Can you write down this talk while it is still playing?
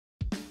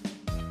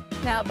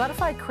Now,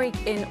 Butterfly Creek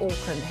in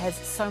Auckland has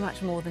so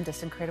much more than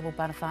just incredible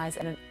butterflies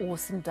and an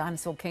awesome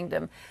dinosaur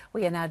kingdom.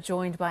 We are now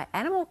joined by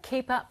animal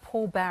keeper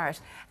Paul Barrett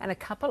and a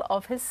couple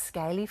of his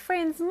scaly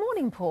friends.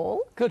 Morning,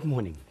 Paul. Good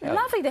morning.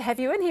 Lovely to have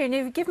you in here, and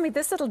you've given me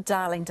this little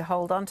darling to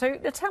hold on to.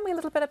 Now, tell me a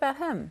little bit about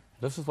him.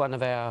 This is one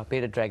of our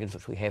bearded dragons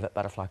which we have at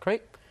Butterfly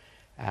Creek.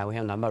 We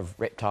have a number of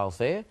reptiles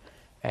there,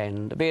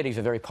 and the beardies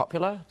are very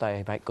popular.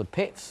 They make good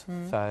pets,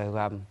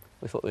 so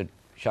we thought we'd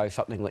show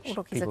something which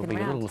people would be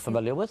a little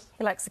familiar with.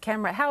 He likes the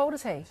camera. How old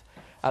is he?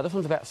 This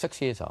one's about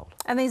 6 years old.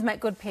 And these make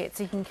good pets,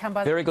 so you can come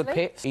by them Very good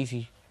easily? pets,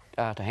 easy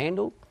to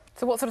handle.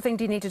 So what sort of thing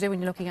do you need to do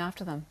when you're looking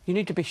after them? You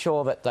need to be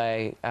sure that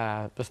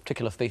this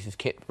particular species is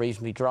kept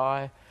reasonably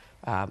dry.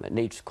 It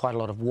needs quite a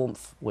lot of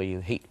warmth where you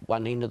heat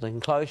one end of the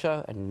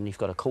enclosure and you've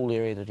got a cool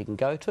area that he can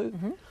go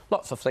to.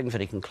 Lots of things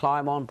that he can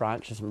climb on,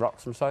 branches and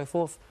rocks and so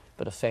forth.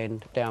 Bit of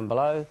sand down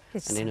below,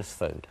 and then his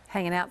food.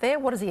 Hanging out there.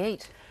 What does he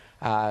eat?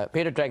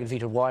 Bearded dragons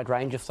eat a wide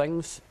range of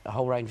things, a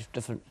whole range of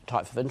different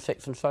types of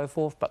insects and so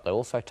forth, but they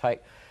also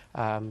take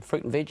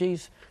fruit and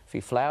veggies, a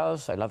few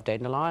flowers. They love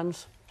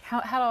dandelions.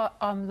 How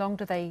long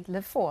do they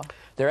live for?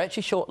 They're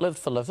actually short-lived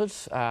for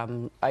lizards,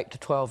 8 to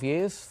 12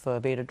 years for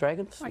bearded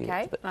dragons. Okay,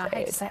 yeah, I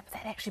hate to say it, but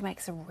that actually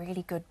makes a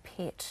really good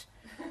pet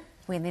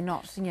when they're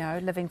not, you know,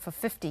 living for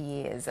 50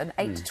 years, and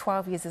 8 to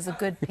 12 years is a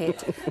good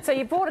pet. So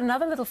you brought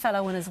another little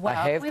fellow in as well.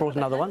 I have brought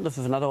another one. This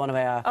is another one of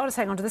our... I'll just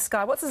hang on to this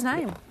guy. What's his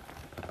name?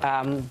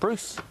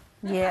 Bruce.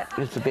 Yeah.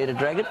 It's the bearded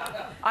dragon.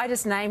 I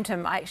just named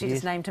him. I actually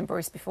just named him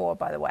Bruce before,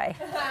 by the way.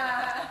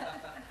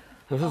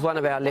 This is one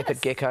of our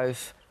leopard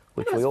geckos,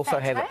 which we also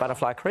have at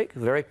Butterfly Creek.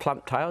 Very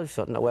plump tail. He's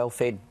got a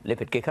well-fed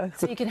leopard gecko.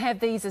 So you can have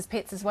these as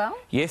pets as well?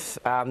 Yes.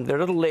 They're a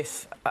little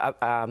less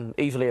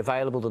easily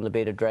available than the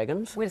bearded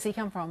dragons. Where does he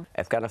come from?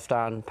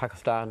 Afghanistan,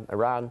 Pakistan,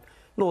 Iran,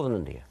 northern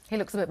India. He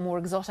looks a bit more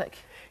exotic.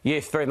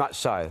 Yes, very much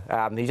so.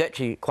 He's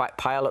actually quite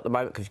pale at the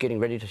moment because he's getting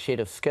ready to shed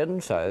his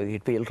skin, so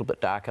he'd be a little bit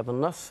darker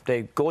than this.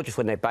 They're gorgeous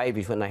when they're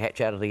babies, when they hatch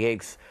out of the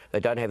eggs. They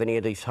don't have any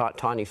of these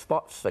tiny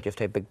spots. They just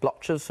have big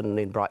blotches and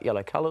then bright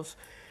yellow colours.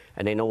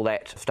 And then all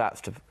that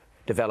starts to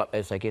develop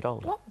as they get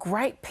older. What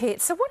great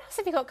pets. So what else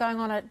have you got going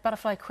on at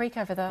Butterfly Creek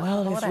over the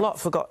Well, holidays? there's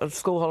lots. We've got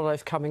school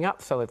holidays coming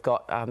up, so we've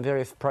got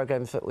various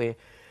programs that we're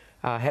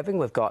having.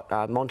 We've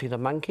got Monty the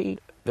monkey,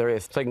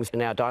 various things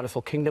in our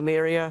dinosaur kingdom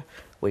area.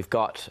 We've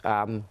got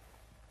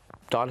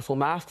dinosaur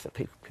masks that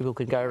people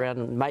can go around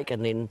and make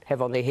and then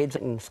have on their heads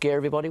and scare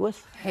everybody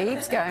with.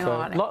 Heaps going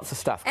on. Lots of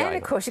stuff going on.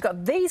 And of course you've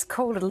got these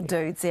cool little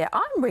dudes there.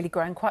 I'm really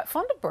growing quite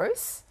fond of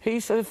Bruce.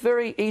 He's a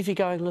very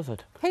easygoing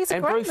lizard. He's a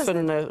great Bruce lizard.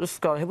 And this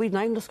guy, have we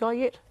named this guy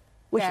yet?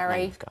 We should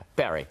name this guy.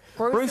 Barry.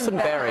 Bruce and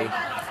Barry.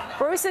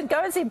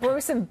 Go and see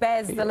Bruce and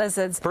Baz the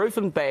lizards. Bruce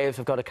and Baz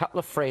have got a couple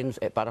of friends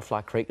at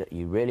Butterfly Creek that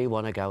you really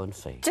want to go and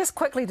see. Just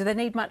quickly, do they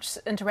need much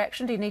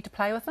interaction? Do you need to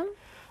play with them?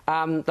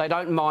 They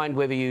don't mind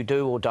whether you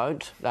do or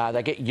don't.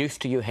 They get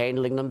used to you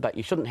handling them, but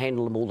you shouldn't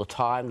handle them all the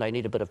time. They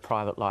need a bit of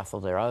private life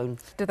of their own.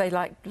 Do they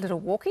like little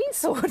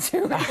walkies, or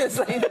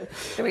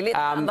do we let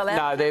them out?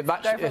 No, they're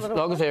much, as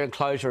long as their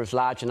enclosure is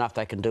large enough,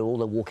 they can do all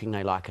the walking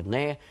they like in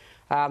there.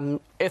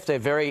 If they're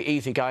very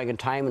easygoing and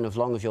tame, and as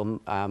long as you're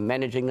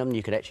managing them,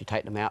 you could actually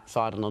take them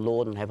outside on the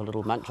lawn and have a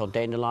little munch on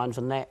dandelions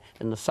and that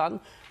in the sun,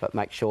 but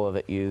make sure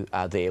that you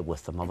are there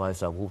with them, otherwise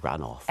they will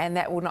run off. And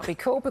that will not be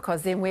cool,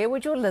 because then where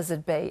would your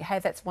lizard be? Hey,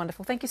 that's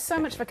wonderful. Thank you so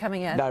much for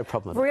coming in. No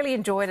problem. Really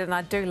enjoyed it, and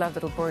I do love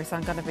little Bruce.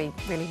 I'm going to be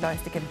really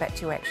nice to get him back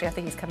to you, actually. I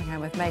think he's coming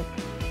home with me.